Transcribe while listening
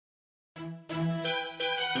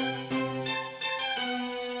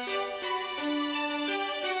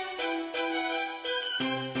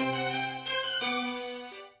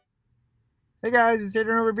Hey guys, it's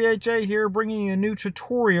Adrian over BHA here, bringing you a new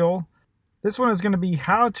tutorial. This one is going to be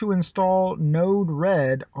how to install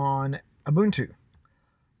Node-RED on Ubuntu.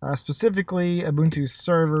 Specifically Ubuntu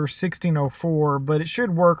Server 1604, but it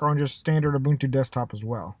should work on just standard Ubuntu desktop as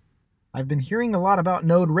well. I've been hearing a lot about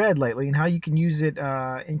Node-RED lately and how you can use it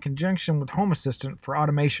in conjunction with Home Assistant for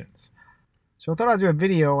automations. So I thought I'd do a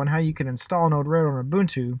video on how you can install Node-RED on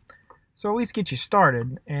Ubuntu, so at least get you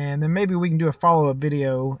started, and then maybe we can do a follow-up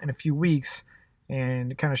video in a few weeks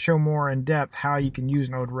and kind of show more in depth how you can use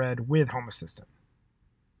Node-RED with Home Assistant.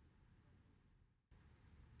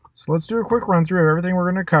 So let's do a quick run through of everything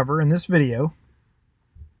we're going to cover in this video.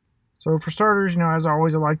 So for starters, as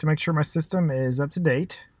always, I like to make sure my system is up to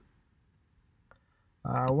date.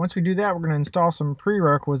 Once we do that, we're going to install some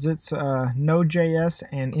prerequisites, Node.js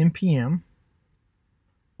and npm.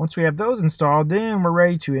 Once we have those installed, then we're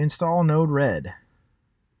ready to install Node-RED.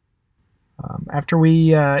 After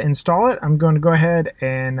we install it, I'm going to go ahead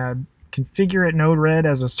and configure it Node-RED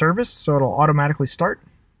as a service so it'll automatically start.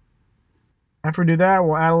 After we do that,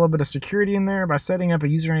 we'll add a little bit of security in there by setting up a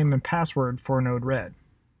username and password for Node-RED.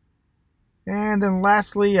 And then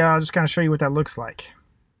lastly, I'll just kind of show you what that looks like.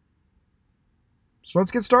 So let's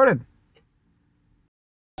get started.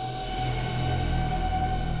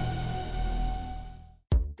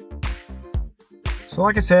 So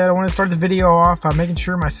like I said, I want to start the video off by making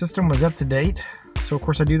sure my system was up to date. So of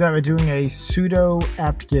course I do that by doing a sudo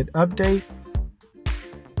apt-get update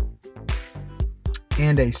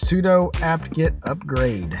and a sudo apt-get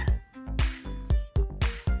upgrade.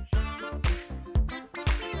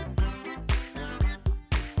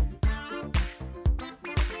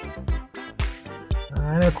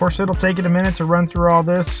 And of course it'll take it a minute to run through all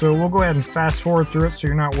this, so we'll go ahead and fast forward through it so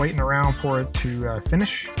you're not waiting around for it to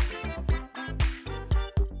finish.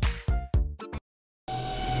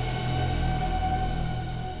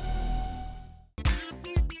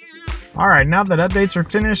 Alright, now that updates are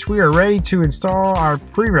finished, we are ready to install our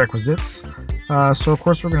prerequisites. So of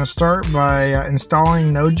course we're going to start by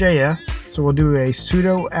installing Node.js. So we'll do a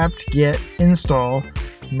sudo apt-get install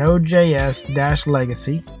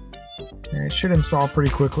nodejs-legacy. And it should install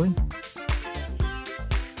pretty quickly.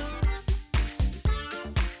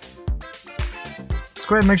 Let's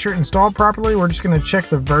go ahead and make sure it's installed properly. We're just going to check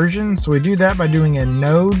the version. So we do that by doing a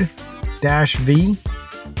node-v,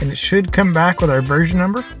 and it should come back with our version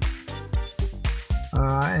number.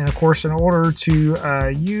 And of course, in order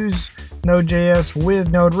to use Node.js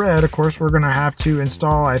with Node-RED, of course, we're going to have to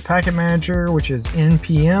install a packet manager, which is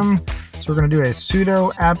npm. So we're going to do a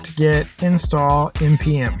sudo apt-get install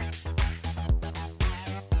npm.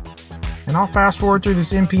 And I'll fast forward through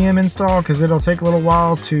this npm install because it'll take a little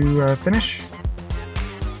while to finish.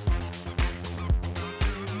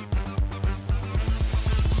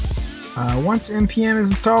 Once npm is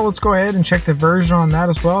installed, let's go ahead and check the version on that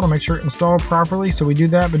as well to make sure it's installed properly. So we do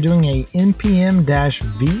that by doing a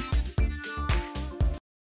npm-v.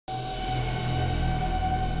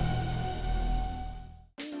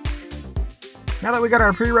 Now that we got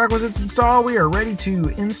our prerequisites installed, we are ready to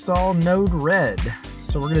install Node-RED.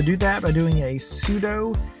 So we're going to do that by doing a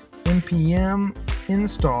sudo npm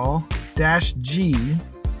install -g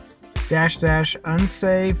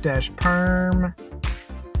unsafe-perm.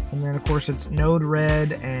 And then of course it's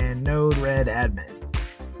Node-RED and Node-RED admin.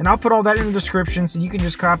 And I'll put all that in the description so you can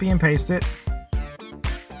just copy and paste it.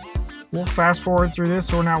 We'll fast forward through this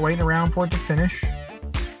so we're not waiting around for it to finish.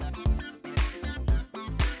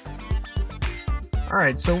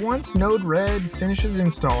 Alright, so once Node-RED finishes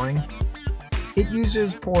installing, it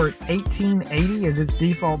uses port 1880 as its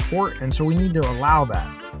default port, and so we need to allow that.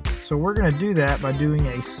 So we're going to do that by doing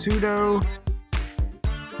a sudo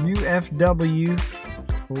ufw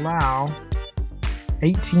allow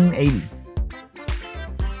 1880.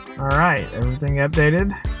 Alright, everything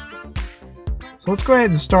updated. So let's go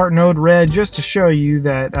ahead and start Node-RED just to show you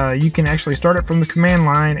that you can actually start it from the command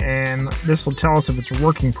line, and this will tell us if it's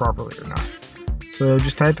working properly or not. So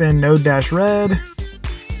just type in node-red,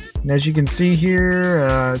 and as you can see here,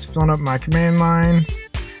 it's filling up my command line.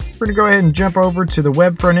 We're going to go ahead and jump over to the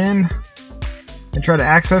web front end and try to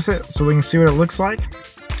access it so we can see what it looks like.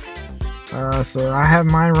 So I have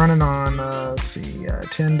mine running on,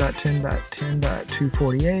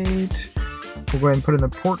 10.10.10.248. We'll go ahead and put in the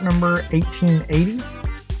port number 1880.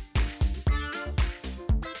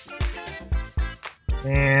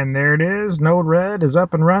 And there it is. Node-RED is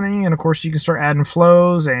up and running. And of course you can start adding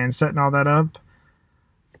flows and setting all that up.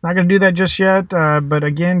 Not going to do that just yet, but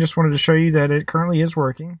again, just wanted to show you that it currently is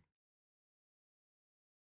working.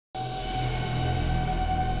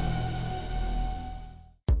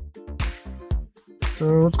 So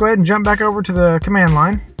let's go ahead and jump back over to the command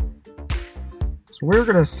line. So we're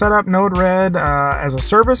going to set up Node-RED as a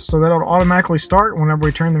service so that it'll automatically start whenever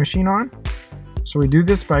we turn the machine on. So we do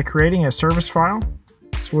this by creating a service file.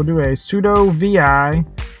 So we'll do a sudo vi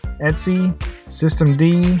etc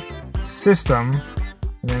systemd system,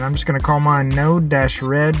 and then I'm just going to call mine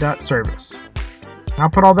node-red.service. I'll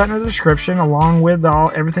put all that in the description along with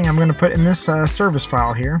everything I'm going to put in this service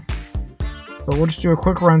file here. But we'll just do a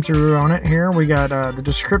quick run through on it here. We got the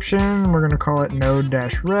description. We're going to call it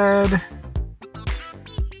node-red.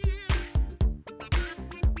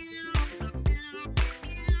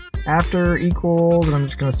 After equals, and I'm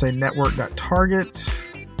just going to say network.target.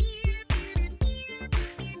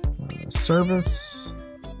 Service.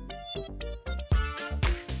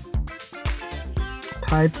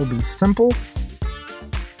 Type will be simple.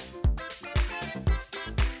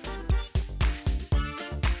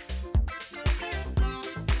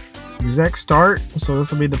 Exec start, so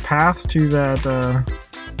this will be the path to that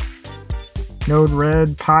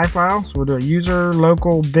node-red py file. So we'll do a user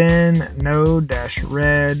local bin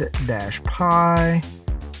node-red-py.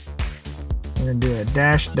 We're going to do a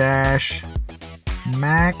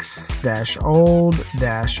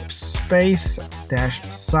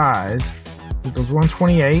 -max-old-space-size equals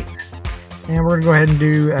 128. And we're going to go ahead and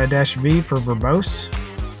do a -v for verbose.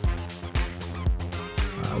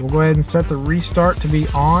 We'll go ahead and set the restart to be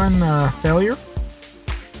on failure.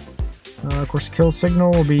 Of course, the kill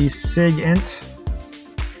signal will be sigint.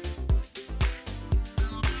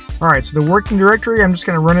 Alright, so the working directory, I'm just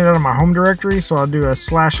going to run it out of my home directory. So I'll do a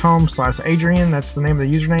 /home/Adrian. That's the name of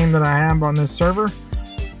the username that I have on this server.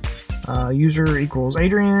 User equals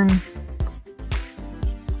Adrian.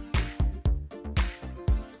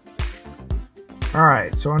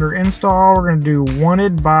 Alright, so under install, we're going to do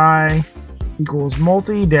wanted by equals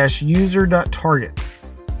multi-user.target.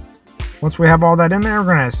 Once we have all that in there,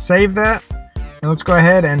 we're going to save that. And let's go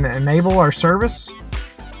ahead and enable our service.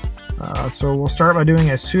 So we'll start by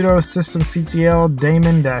doing a sudo systemctl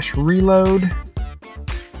daemon-reload.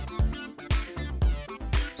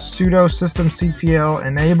 Sudo systemctl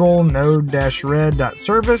enable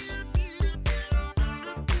node-red.service.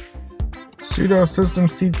 Sudo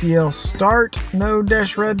systemctl start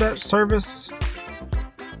node-red.service.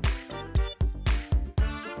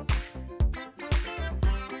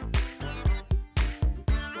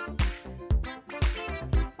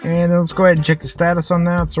 And then let's go ahead and check the status on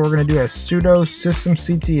that. So we're going to do a sudo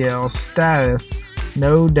systemctl status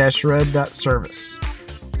node-red.service.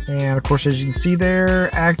 And of course, as you can see there,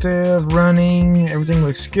 active, running, everything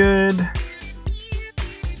looks good.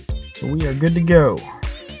 So we are good to go.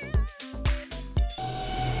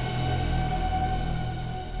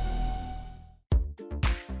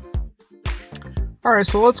 Alright,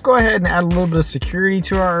 so let's go ahead and add a little bit of security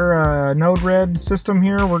to our Node-RED system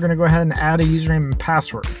here. We're going to go ahead and add a username and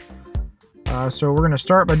password. So we're going to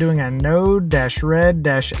start by doing a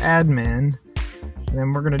node-red-admin, and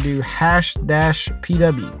then we're going to do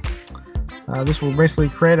 #-pw. This will basically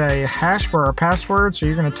create a hash for our password. So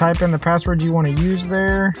you're going to type in the password you want to use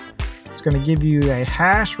there. It's going to give you a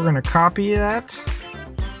hash. We're going to copy that.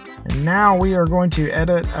 And now we are going to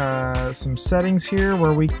edit some settings here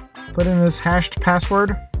where we put in this hashed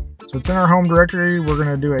password. So it's in our home directory. We're going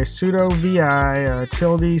to do a sudo vi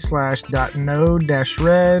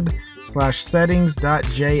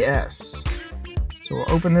 //red/settings.js. So we'll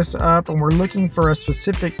open this up, and we're looking for a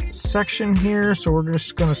specific section here. So we're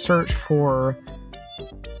just going to search for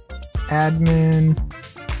admin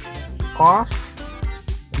off.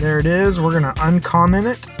 And there it is. We're going to uncomment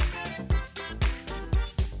it.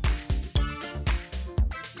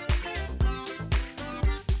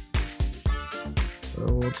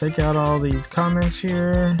 We'll take out all these comments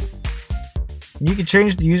here. You can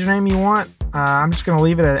change the username you want. I'm just going to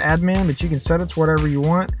leave it at admin, but you can set it to whatever you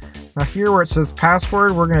want. Now here where it says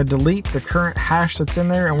password, we're going to delete the current hash that's in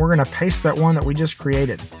there, and we're going to paste that one that we just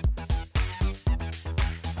created.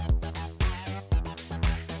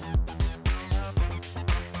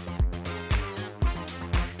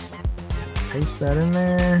 Paste that in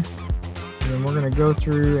there. And then we're going to go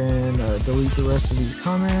through and delete the rest of these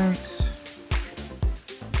comments.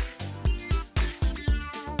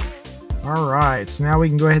 Alright, so now we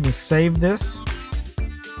can go ahead and save this.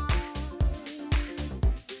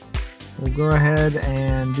 We'll go ahead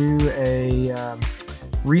and do a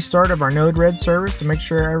restart of our Node-RED service to make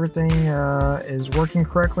sure everything is working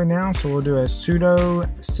correctly now. So we'll do a sudo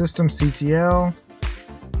systemctl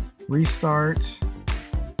restart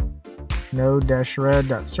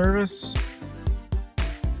node-red.service.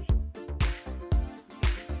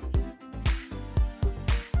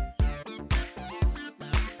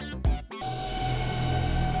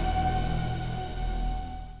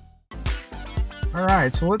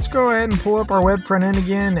 Alright, so let's go ahead and pull up our web front end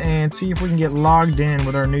again and see if we can get logged in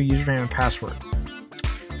with our new username and password.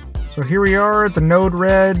 So here we are at the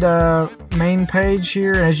Node-RED main page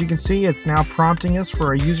here. As you can see, it's now prompting us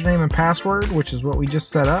for a username and password, which is what we just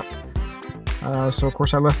set up. So of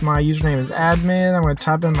course I left my username as admin. I'm going to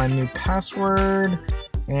type in my new password.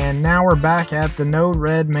 And now we're back at the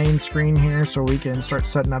Node-RED main screen here so we can start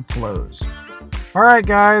setting up flows. Alright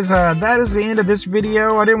guys, that is the end of this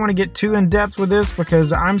video. I didn't want to get too in-depth with this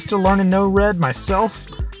because I'm still learning Node-RED myself.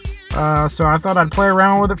 So I thought I'd play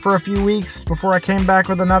around with it for a few weeks before I came back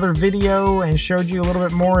with another video and showed you a little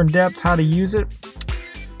bit more in depth how to use it.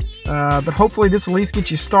 But hopefully this at least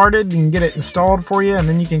gets you started and get it installed for you, and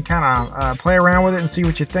then you can kind of play around with it and see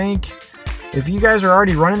what you think. If you guys are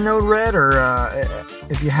already running Node-RED, or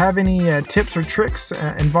if you have any tips or tricks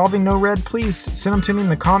involving Node-RED, please send them to me in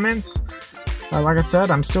the comments. Like I said,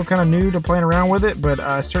 I'm still kind of new to playing around with it, but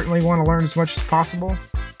I certainly want to learn as much as possible.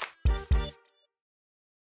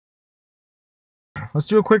 Let's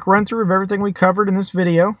do a quick run through of everything we covered in this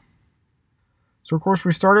video. So of course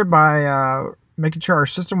we started by making sure our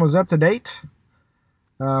system was up to date.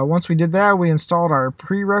 Once we did that, we installed our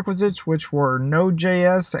prerequisites, which were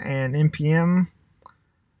Node.js and npm.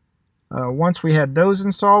 Once we had those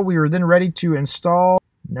installed, we were then ready to install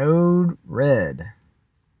Node-RED.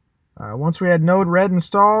 Once we had Node-RED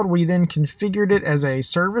installed, we then configured it as a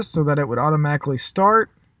service so that it would automatically start.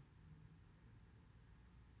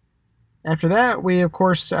 After that, we of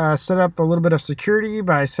course set up a little bit of security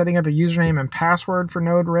by setting up a username and password for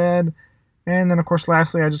Node-RED. And then of course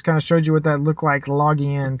lastly, I just kind of showed you what that looked like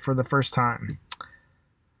logging in for the first time.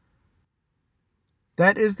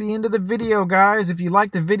 That is the end of the video, guys. If you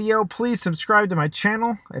liked the video, please subscribe to my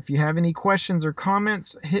channel. If you have any questions or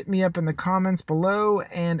comments, hit me up in the comments below.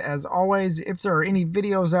 And as always, if there are any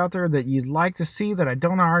videos out there that you'd like to see that I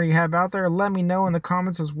don't already have out there, let me know in the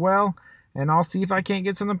comments as well. And I'll see if I can't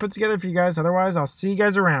get something put together for you guys. Otherwise, I'll see you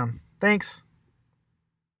guys around. Thanks.